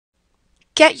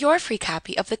Get your free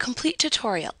copy of the complete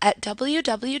tutorial at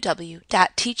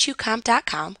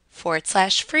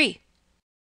www.teachucomp.com/free.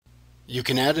 You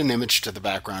can add an image to the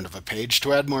background of a page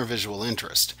to add more visual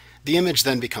interest. The image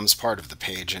then becomes part of the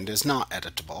page and is not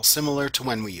editable, similar to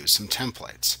when we use some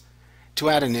templates. To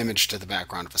add an image to the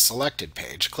background of a selected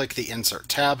page, click the Insert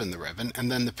tab in the ribbon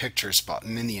and then the Pictures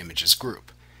button in the Images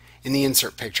group. In the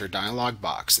Insert Picture dialog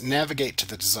box, navigate to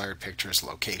the desired picture's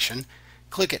location,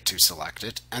 click it to select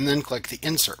it, and then click the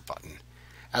Insert button.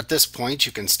 At this point,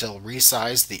 you can still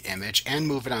resize the image and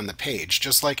move it on the page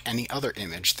just like any other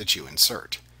image that you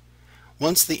insert.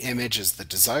 Once the image is the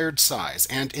desired size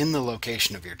and in the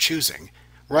location of your choosing,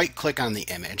 right-click on the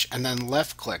image and then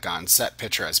left-click on Set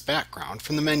Picture as Background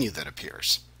from the menu that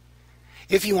appears.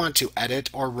 If you want to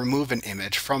edit or remove an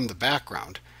image from the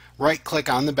background, right-click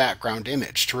on the background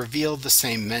image to reveal the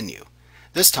same menu.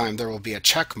 This time there will be a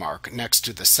check mark next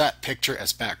to the Set Picture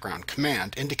as Background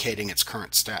command indicating its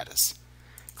current status.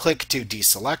 Click to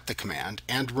deselect the command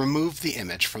and remove the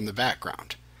image from the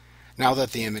background. Now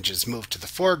that the image is moved to the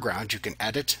foreground, you can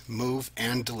edit, move,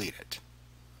 and delete it.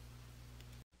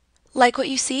 Like what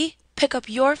you see? Pick up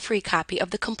your free copy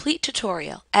of the complete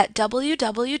tutorial at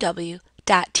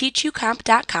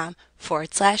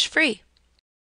www.teachucomp.com/free.